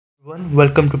Everyone,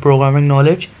 welcome to Programming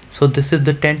Knowledge. So this is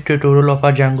the 10th tutorial of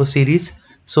our Django series.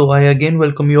 So I again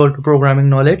welcome you all to Programming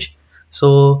Knowledge.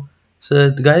 So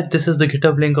guys, this is the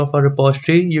GitHub link of our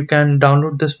repository. You can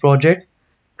download this project,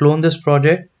 clone this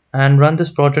project, and run this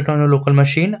project on your local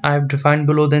machine. I have defined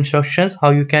below the instructions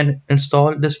how you can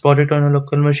install this project on your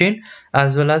local machine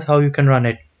as well as how you can run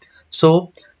it.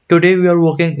 So today we are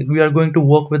going to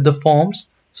work with the forms.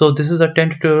 So this is a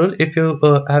 10th tutorial. If you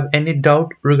have any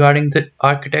doubt regarding the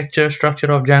architecture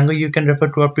structure of Django, you can refer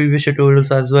to our previous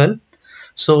tutorials as well.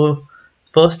 So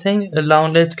first thing, now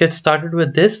let's get started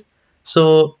with this.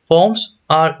 So forms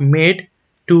are made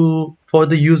for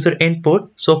the user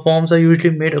input. So forms are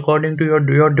usually made according to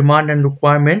your demand and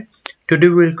requirement. Today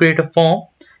we'll create a form,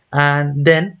 and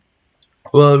then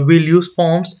we'll use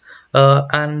forms,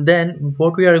 and then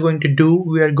what we are going to do,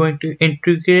 we are going to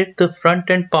integrate the front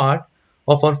end part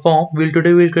of our form.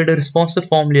 Today we'll create a responsive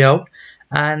form layout,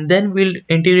 and then we'll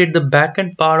integrate the back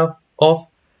end part of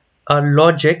our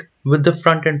logic with the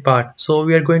front end part. So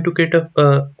we are going to create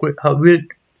we'll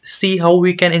see how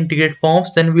we can integrate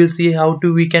forms, then we'll see how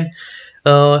we can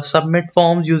submit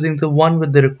forms using the one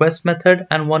with the request method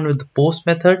and one with the post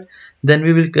method. Then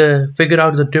we will figure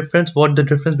out the difference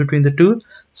between the two.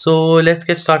 So let's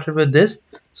get started with this.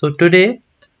 So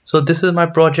this is my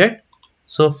project.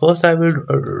 So first I will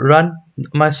run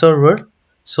my server.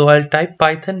 So I'll type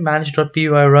Python manage.py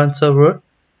run server,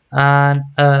 and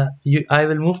I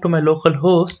will move to my local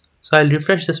host. So I'll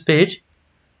refresh this page.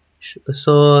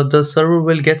 So the server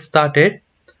will get started.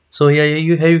 So yeah,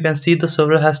 here you can see the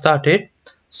server has started.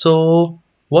 So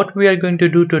what we are going to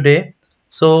do today,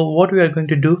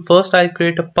 first I'll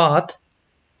create a path,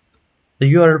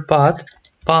 the URL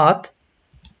path.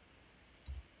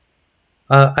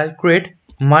 I'll create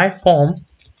my form,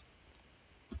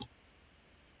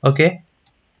 okay,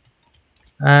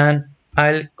 and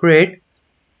I'll create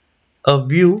a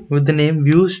view with the name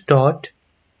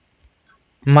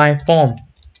views.myForm,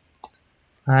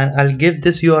 and I'll give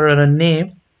this URL a name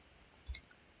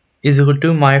is equal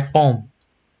to my form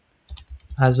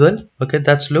as well. Okay,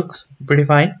 that looks pretty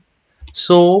fine.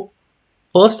 So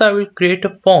first I will create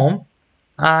a form,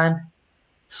 and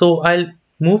so I'll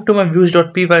move to my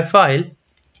views.py file.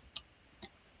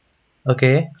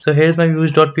 Okay, so here's my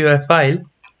views.py file.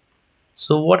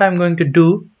 So what I'm going to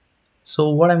do,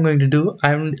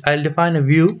 I'll define a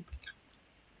view,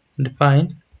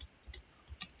 define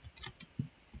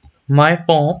my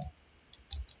form,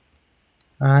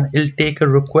 and it'll take a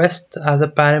request as a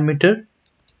parameter,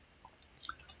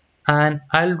 and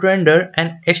I'll render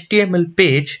an HTML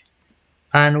page.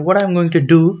 And what I'm going to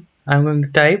do, I'm going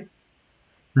to type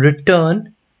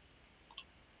return,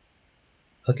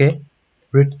 okay,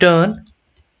 return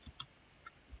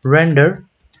render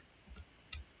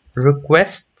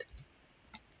request,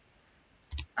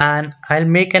 and I'll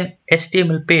make an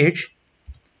HTML page,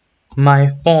 my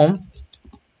form.html.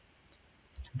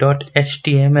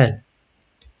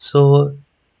 So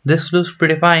this looks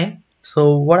pretty fine.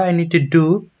 So what I need to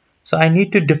do, so I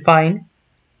need to define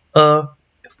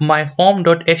my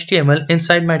form.html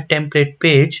inside my template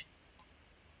page.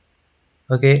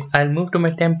 Okay, I'll move to my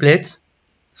templates.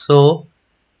 So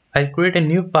I'll create a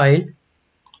new file,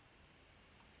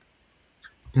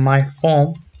 my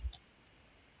form.html.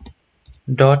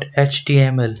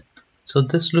 so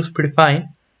this looks pretty fine.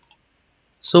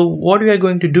 So what we are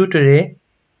going to do today,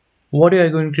 so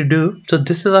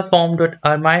this is my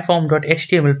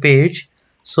form.html page.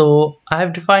 So I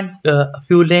have defined a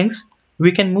few links.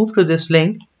 We can move to this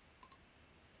link,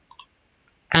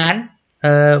 and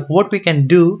what we can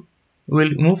do,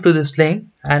 we'll move to this link,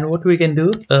 and what we can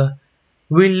do,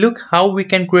 we'll look how we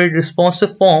can create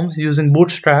responsive forms using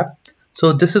Bootstrap.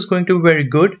 So this is going to be very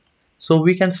good. So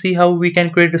we can see how we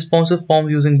can create responsive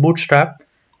forms using Bootstrap.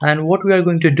 And what we are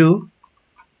going to do,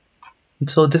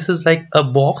 so this is like a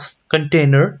box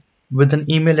container with an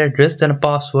email address, then a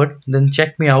password, then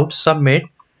check me out, submit.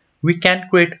 We can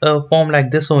create a form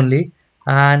like this only,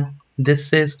 and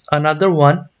this is another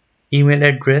one, email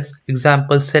address,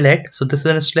 example, select. So this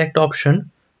is a select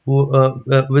option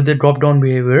with the drop down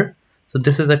behavior. So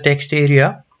this is a text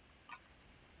area,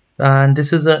 and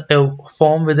this is a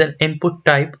form with an input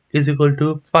type is equal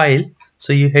to file.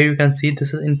 So here you can see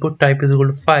this is input type is equal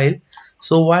to file.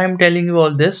 So why I'm telling you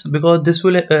all this, because this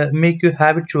will make you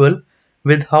habitual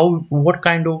with what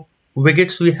kind of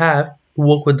widgets we have to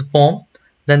work with the form.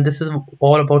 Then this is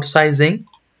all about sizing,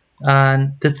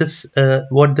 and this is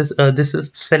this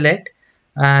is select,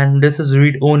 and this is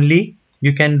read only.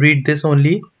 You can read this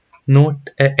only, no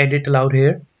edit allowed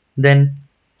here. Then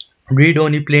read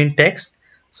only plain text.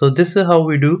 So this is how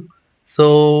we do.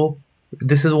 So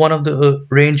this is one of the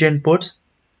range inputs.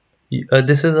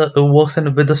 This is works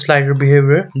with the slider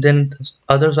behavior. Then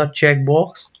others are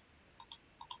checkbox,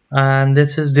 and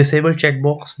this is disable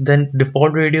checkbox. Then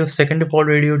default radio, second default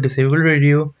radio, disable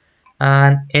radio,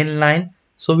 and inline.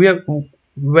 So we have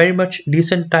very much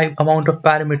decent type amount of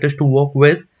parameters to work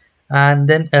with. And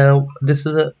then this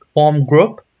is a form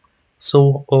group.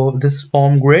 So this is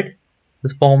form grid,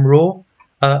 this form row.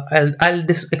 I'll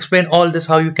just explain all this,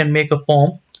 how you can make a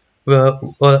form,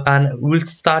 and we'll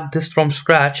start this from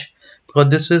scratch, because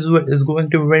this is going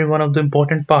to be one of the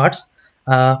important parts.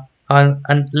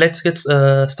 And let's get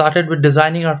started with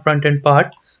designing our front end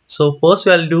part. So first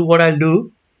I'll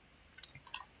do,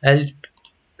 I'll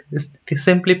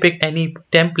simply pick any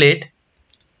template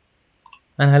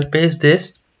and I'll paste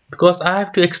this, because I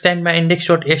have to extend my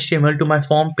index.html to my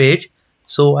form page.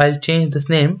 So I'll change this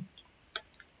name,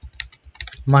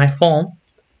 my form.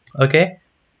 Okay,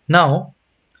 now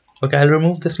I'll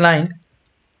remove this line.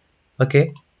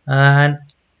 Okay, and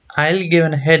I'll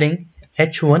give a heading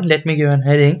h1. Let me give a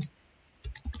heading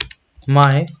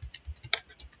my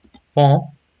form,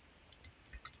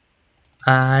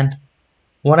 and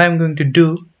what I'm going to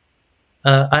do,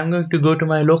 I'm going to go to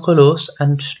my localhost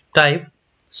and type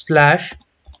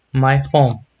 /my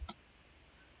form.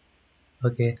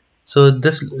 Okay, so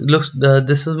this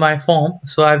is my form.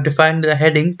 So I've defined the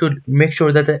heading to make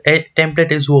sure that the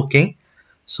template is working.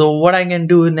 So what I can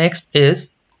do next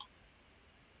is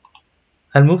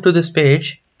I'll move to this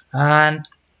page, and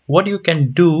what you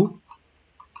can do,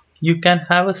 you can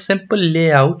have a simple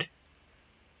layout.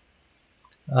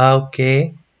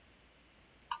 Okay,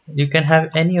 you can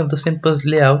have any of the simplest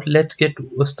layout. Let's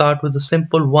start with the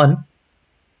simple one.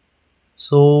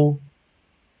 So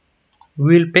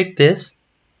we'll pick this.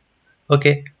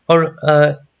 Okay, or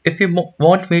if you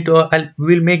want me to,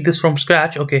 we'll make this from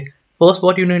scratch. Okay, first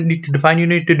what you need to define, you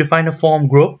need to define a form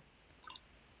group.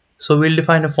 So we'll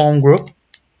define a form group.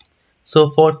 So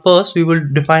for first we will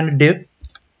define a div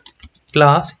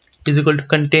class is equal to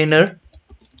container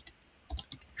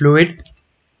fluid.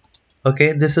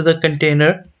 Okay, this is a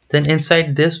container. Then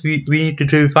inside this we need to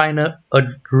define a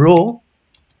row.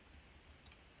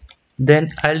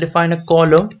 Then I'll define a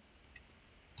column,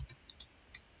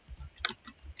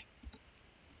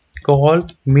 call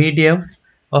medium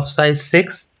of size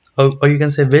 6, or you can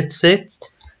say width 6.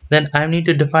 Then I need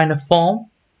to define a form.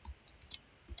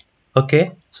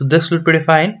 Okay, so this will be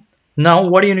defined. Now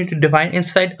what do you need to define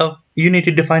inside of, you need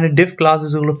to define a div class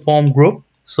is equal to form group.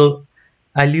 So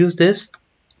I'll use this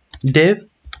div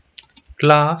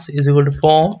class is equal to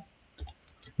form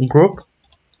group.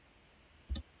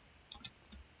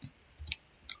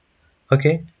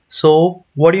 Okay, so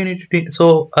what do you need to do?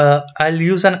 So I'll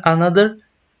use another.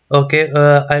 Okay,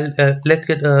 let's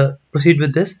proceed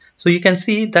with this. So you can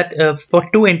see that for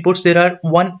two inputs there are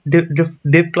one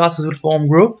div class is equal to form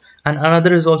group, and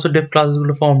another is also div class is equal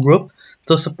to form group.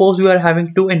 So suppose you are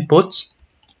having two inputs,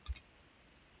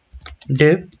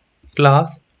 div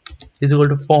class is equal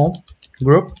to form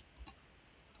group.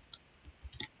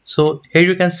 So here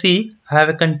you can see I have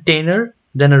a container,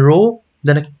 then a row,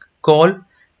 then a column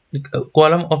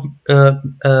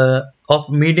of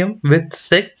medium width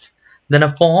 6, then a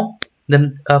form,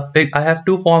 then I have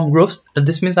two form groups.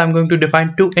 This means I'm going to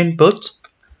define two inputs.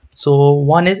 So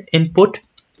one is input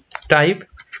type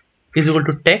is equal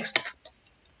to text.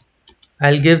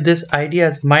 I'll give this ID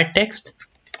as my text,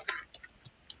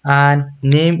 and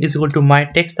name is equal to my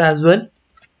text as well.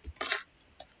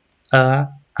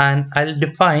 And I'll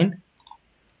define,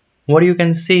 what you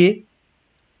can see,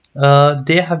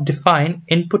 they have defined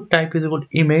input type is equal to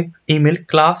email,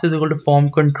 class is equal to form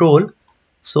control.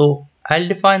 So I'll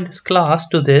define this class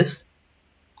to this,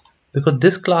 because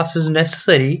this class is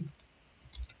necessary,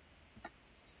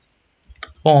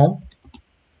 form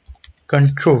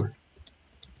control.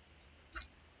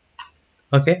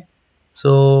 Okay,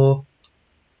 so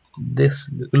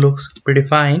this looks pretty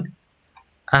fine.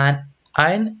 And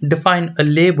I define a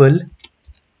label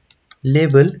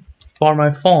for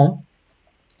my form.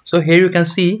 So here you can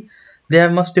see they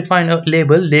must define a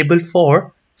label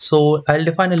for. So I'll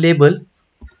define a label,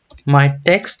 my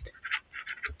text,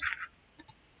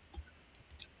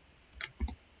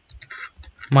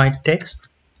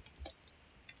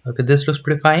 Okay, this looks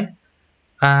pretty fine.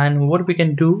 And what we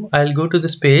can do, I'll go to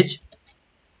this page.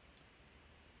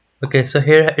 Okay, so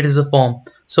here it is a form.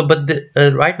 So but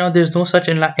right now there's no such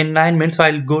alignment, so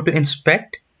I'll go to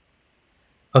inspect.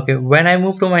 Okay, when I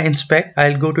move to my inspect,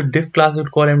 I'll go to div class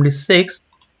with call md6,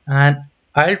 and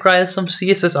I'll try some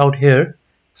CSS out here.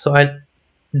 So I'll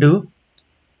do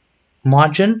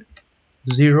margin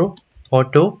 0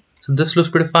 auto. So this looks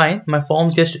pretty fine. My form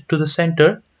gets to the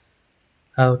center.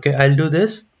 Okay, I'll do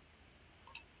this.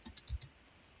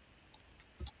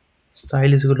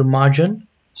 style is equal to margin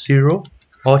 0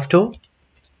 auto,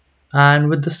 and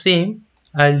with the same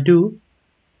I'll do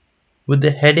with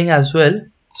the heading as well.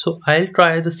 So I'll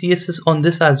try the CSS on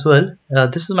this as well.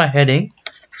 This is my heading,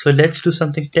 so let's do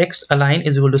something. Text align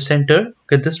is equal to center.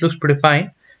 Okay, this looks pretty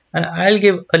fine, and I'll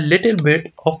give a little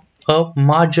bit of a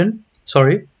margin,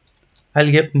 sorry,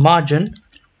 I'll give margin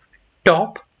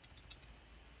top,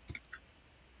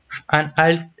 and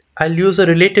I'll use a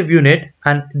relative unit,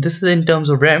 and this is in terms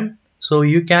of rem. So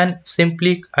you can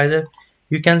simply either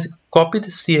you can copy the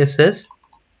CSS,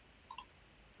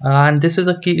 and this is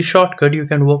a key shortcut, you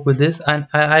can work with this, and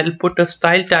I'll put a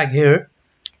style tag here,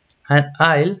 and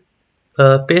I'll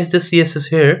paste the CSS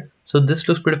here. So this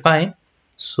looks pretty fine.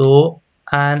 So,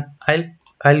 and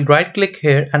I'll right click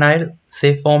here, and I'll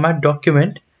say format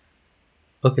document.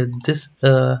 Okay, this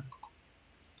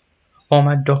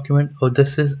format document. Oh,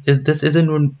 this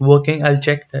isn't working. I'll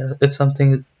check if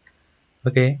something is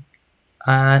okay.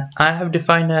 And I have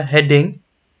defined a heading,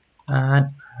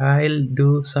 and I'll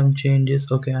do some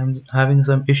changes. Okay, I'm having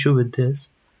some issue with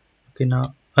this. Okay,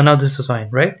 now this is fine,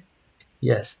 right?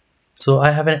 Yes. So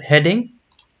I have a heading.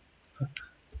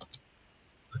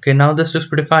 Okay, now this looks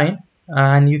pretty fine,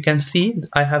 and you can see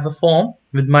I have a form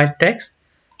with my text,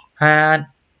 and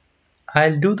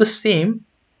I'll do the same.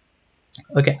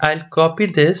 Okay, I'll copy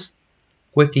this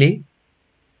quickly.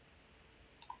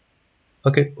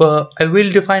 Okay, I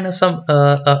will define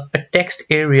a text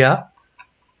area.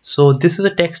 So this is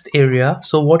a text area.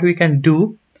 So what we can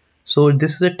do, so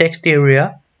this is a text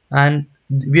area, and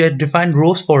we have defined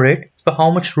rows for it, for how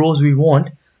much rows we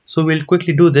want. So we'll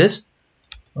quickly do this.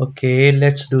 Okay,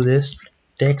 let's do this.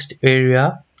 Text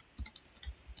area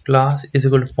class is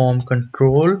equal to form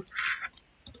control.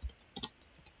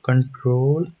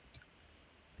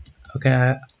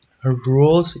 Okay,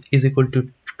 rows is equal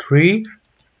to 3.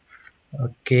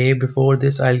 Okay, before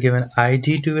this I'll give an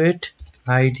ID to it.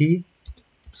 ID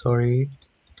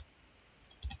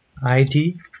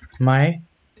my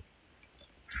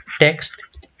text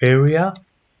area,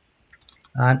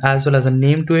 and as well as a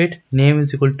name to it. Name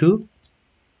is equal to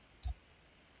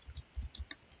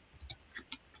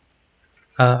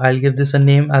I'll give this a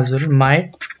name as well,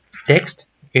 my text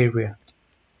area.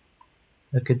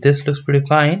 Okay, this looks pretty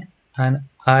fine, and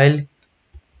I'll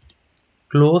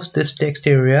close this text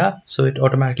area, so it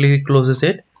automatically closes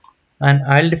it, and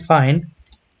I'll define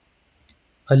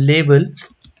a label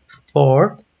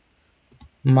for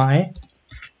my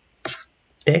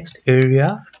text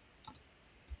area,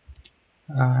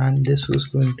 and this was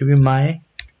going to be my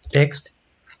text.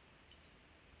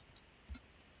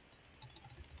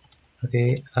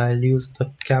 Okay, I'll use a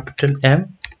capital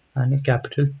M and a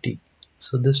capital T.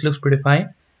 So this looks pretty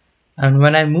fine, and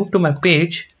when I move to my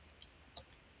page,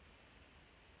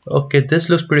 okay, this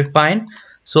looks pretty fine.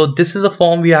 So this is the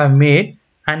form we have made,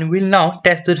 and we'll now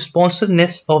test the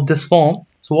responsiveness of this form.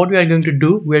 So what we are going to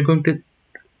do, we are going to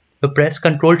press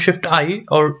Ctrl Shift I,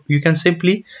 or you can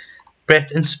simply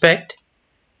press inspect,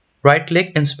 right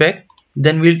click inspect,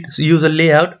 then we'll use a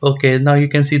layout. Okay, now you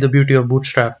can see the beauty of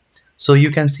Bootstrap. So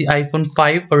you can see iPhone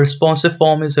 5, a responsive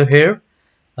form is here,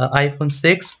 iPhone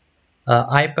 6,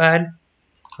 iPad,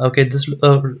 okay, this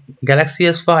Galaxy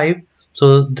S5.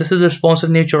 So this is the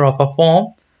responsive nature of a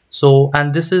form. So,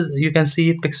 and this is, you can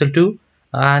see Pixel 2,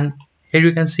 and here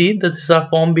you can see that this is our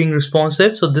form being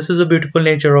responsive. So this is a beautiful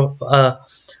nature of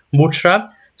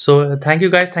Bootstrap. So thank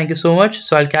you guys, thank you so much.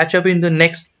 So I'll catch up in the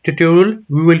next tutorial.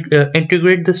 We will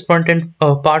integrate this front end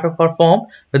part of our form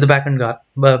with the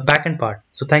backend part.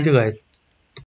 So thank you guys.